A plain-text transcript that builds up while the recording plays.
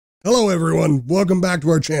Hello everyone, welcome back to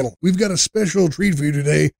our channel. We've got a special treat for you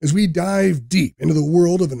today as we dive deep into the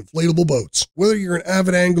world of inflatable boats. Whether you're an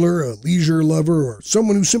avid angler, a leisure lover, or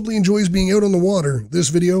someone who simply enjoys being out on the water, this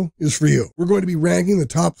video is for you. We're going to be ranking the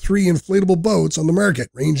top 3 inflatable boats on the market,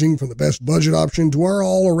 ranging from the best budget option to our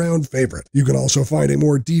all-around favorite. You can also find a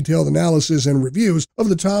more detailed analysis and reviews of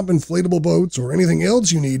the top inflatable boats or anything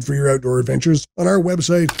else you need for your outdoor adventures on our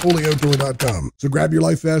website, folyoutdoor.com. So grab your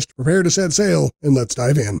life vest, prepare to set sail, and let's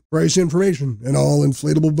dive in. Price information and all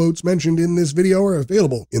inflatable boats mentioned in this video are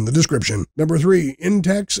available in the description. Number 3,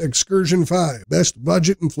 Intex Excursion 5, best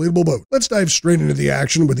budget inflatable boat. Let's dive straight into the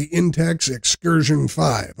action with the Intex Excursion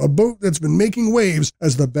 5, a boat that's been making waves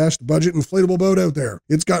as the best budget inflatable boat out there.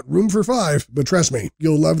 It's got room for 5, but trust me,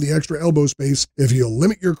 you'll love the extra elbow space if you'll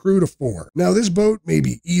limit your crew to 4. Now this boat may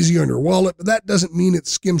be easy on your wallet, but that doesn't mean it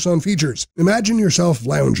skimps on features. Imagine yourself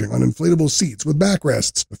lounging on inflatable seats with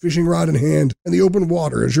backrests, a fishing rod in hand, and the open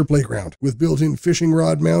water as your playground. With built-in fishing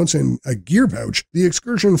rod mounts and a gear pouch, the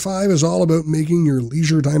Excursion 5 is all about making your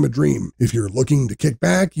leisure time a dream. If you're looking to kick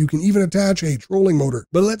back, you can even attach a trolling motor.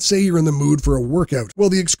 But let's say you're in the mood for a workout. Well,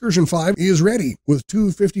 the Excursion 5 is ready with 2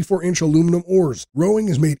 54-inch aluminum oars. Rowing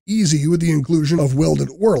is made easy with the inclusion of welded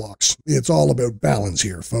oar locks. It's all about balance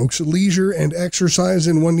here, folks. Leisure and exercise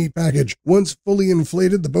in one neat package. Once fully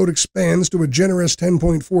inflated, the boat expands to a generous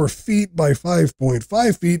 10.4 feet by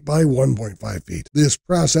 5.5 feet by 1.5 feet. This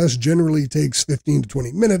process generally takes 15 to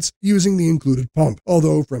 20 minutes using the included pump,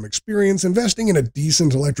 although from experience, investing in a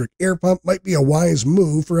decent electric air pump might be a wise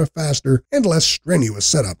move for a faster and less strenuous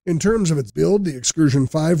setup. In terms of its build, the Excursion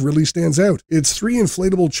 5 really stands out. Its 3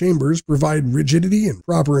 inflatable chambers provide rigidity and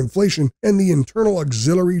proper inflation, and the internal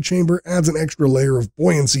auxiliary chamber adds an extra layer of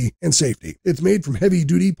buoyancy and safety. It's made from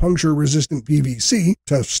heavy-duty puncture-resistant PVC,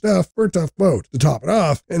 tough stuff for a tough boat. To top it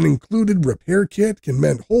off, an included repair kit can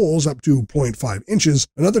mend holes up to 0.5 inches,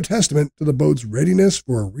 another testament to the boat's readiness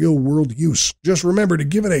for real-world use. Just remember to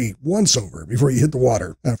give it a once-over before you hit the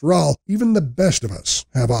water. After all, even the best of us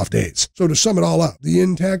have off days. So to sum it all up, the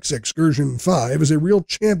Intex Excursion 5 is a real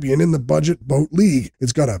champion in the budget boat league.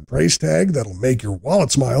 It's got a price tag that'll make your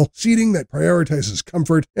wallet smile, seating that prioritizes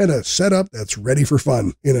comfort, and a setup that's ready for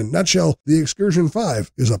fun. In a nutshell, the Excursion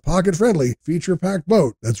 5 is a pocket-friendly, feature-packed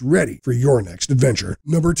boat that's ready for your next adventure.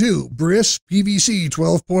 Number 2, BRIS PVC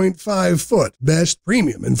 12.5 foot, best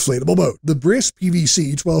premium inflatable boat. The BRIS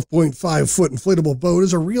PVC 12.5 foot inflatable boat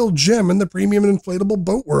is a real gem in the premium inflatable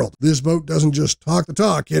boat world. This boat doesn't just talk the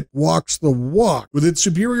talk, it walks the walk with its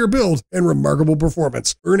superior build and remarkable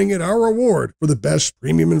performance, earning it our award for the best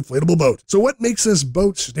premium inflatable boat. So what makes this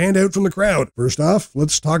boat stand out from the crowd? First off,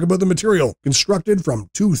 let's talk about the material. Constructed from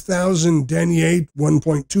 2000 denier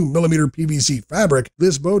 1.2 millimeter PVC fabric,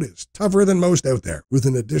 this boat is tougher than most out there. With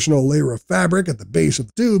an additional layer of fabric at the base of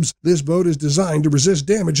the tubes, this boat is designed to resist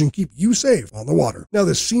damage and keep you safe on the water. Now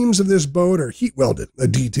the seams of this boat are heat welded, a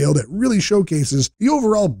detail that really showcases the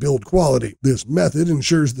overall build quality. This method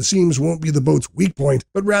ensures the seams won't be the boat's weak point,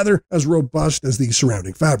 but rather as robust as the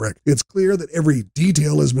surrounding fabric. It's clear that every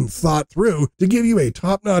detail has been thought through to give you a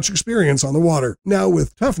top-notch experience on the water. Now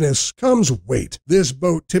with toughness comes weight. This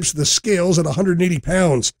boat tips the scales at 180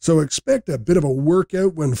 pounds, so expect a bit of a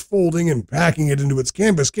workout when folding and packing it into its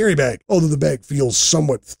canvas carry bag. Although the bag feels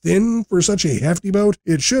somewhat thin for such a hefty boat,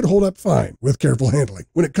 it should hold up fine with careful handling.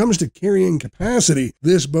 When it comes to carrying capacity,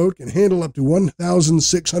 this boat can handle up to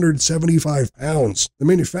 1,675 pounds. The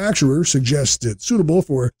manufacturer suggests it's suitable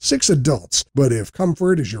for 6 adults, but if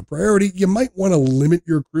comfort is your priority, you might want to limit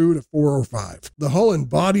your crew to 4 or 5. The hull and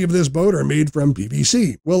body of this boat are made from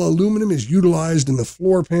PVC, while aluminum is utilized in the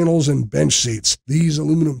floor panels and bench seats. These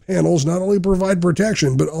aluminum panels not only provide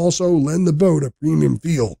protection, but also lend the boat a premium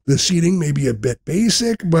feel. The seating may be a bit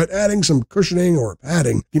basic, but adding some cushioning or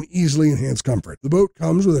padding can easily enhance comfort. The boat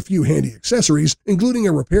comes with a few handy accessories, including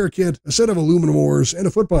a repair kit, a set of aluminum oars, and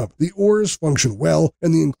a foot pump. The oars function well,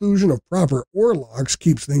 and the inclusion of proper oar locks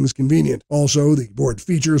keeps things convenient. Also, the board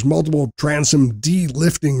features multiple transom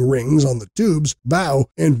de-lifting rings on the tubes, bow,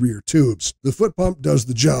 and rear tubes. The foot pump does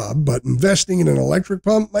the job, but investing in an electric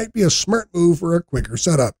pump might be a smart move for a quicker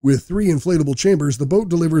setup. With 3 inflatable chambers, the boat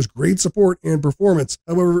delivers great support and performance.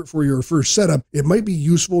 However, for your first setup, it might be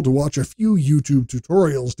useful to watch a few YouTube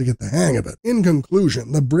tutorials to get the hang of it. In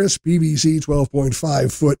conclusion, the BRIS PVC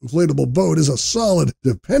 12.5 foot inflatable boat is a solid,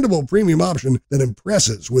 dependable premium option that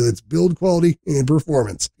impresses with its build quality and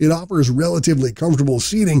performance. It offers relatively comfortable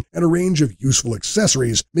seating and a range of useful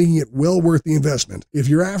accessories, making it well worth the investment. If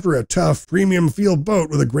you're after a tough, premium feel boat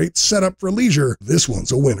with a great setup for leisure, this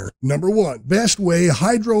one's a winner. Number 1, Bestway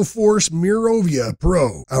Hydroforce Mirovia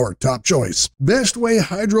Pro, our top choice. Bestway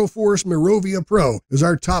Hydroforce Mirovia Pro is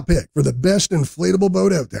our top pick for the best inflatable inflatable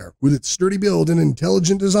boat out there. With its sturdy build and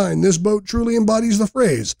intelligent design, this boat truly embodies the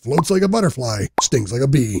phrase, floats like a butterfly, stings like a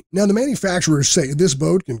bee. Now, the manufacturers say this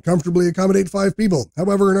boat can comfortably accommodate 5 people.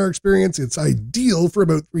 However, in our experience, it's ideal for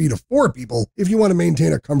about 3 to 4 people if you want to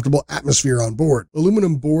maintain a comfortable atmosphere on board.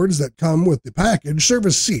 Aluminum boards that come with the package serve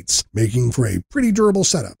as seats, making for a pretty durable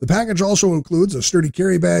setup. The package also includes a sturdy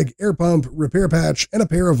carry bag, air pump, repair patch, and a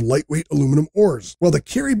pair of lightweight aluminum oars. While the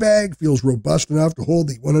carry bag feels robust enough to hold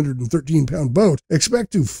the 113-pound boat,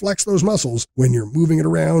 expect to flex those muscles when you're moving it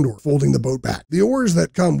around or folding the boat back. The oars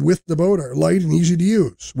that come with the boat are light and easy to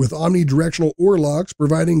use, with omnidirectional oar locks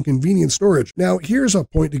providing convenient storage. Now, here's a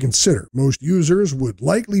point to consider. Most users would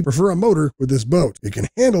likely prefer a motor with this boat. It can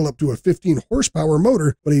handle up to a 15 horsepower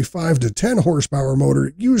motor, but a 5 to 10 horsepower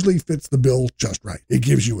motor usually fits the bill just right. It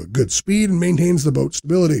gives you a good speed and maintains the boat's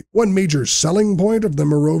stability. One major selling point of the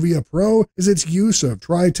Mirovia Pro is its use of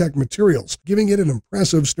tri-tech materials, giving it an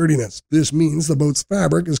impressive sturdiness. This means the boat's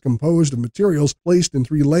fabric is composed of materials placed in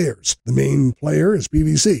 3 layers. The main layer is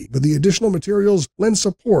PVC, but the additional materials lend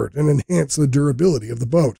support and enhance the durability of the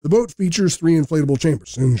boat. The boat features 3 inflatable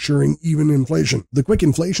chambers, ensuring even inflation. The quick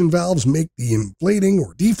inflation valves make the inflating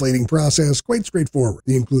or deflating process quite straightforward.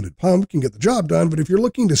 The included pump can get the job done, but if you're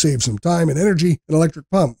looking to save some time and energy, an electric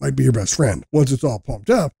pump might be your best friend. Once it's all pumped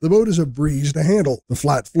up, the boat is a breeze to handle. The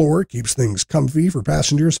flat floor keeps things comfy for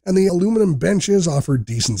passengers, and the aluminum benches offer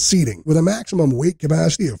decent seating. With a maximum weight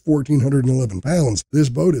capacity of 1,411 pounds, this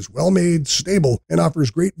boat is well made, stable, and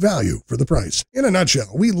offers great value for the price. In a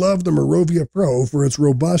nutshell, we love the Mirovia Pro for its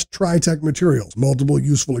robust tri-tech materials, multiple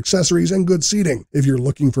useful accessories, and good seating. If you're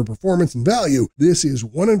looking for performance and value, this is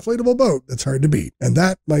one inflatable boat that's hard to beat. And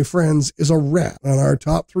that, my friends, is a wrap on our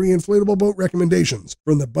top 3 inflatable boat recommendations.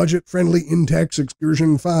 From the budget-friendly Intex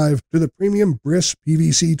Excursion 5 to the premium BRIS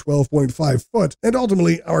PVC 12.5 foot, and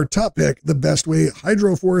ultimately our top pick, the Bestway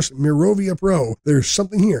Hydroforce Mirovia Pro. There's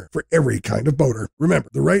something here for every kind of boater. Remember,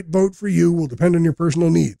 the right boat for you will depend on your personal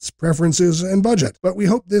needs, preferences, and budget, but we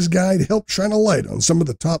hope this guide helped shine a light on some of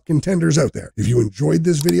the top contenders out there. If you enjoyed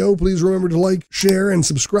this video, please remember to like, share, and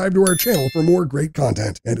subscribe to our channel for more great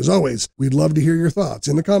content. And as always, we'd love to hear your thoughts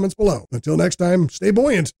in the comments below. Until next time, stay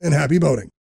buoyant and happy boating.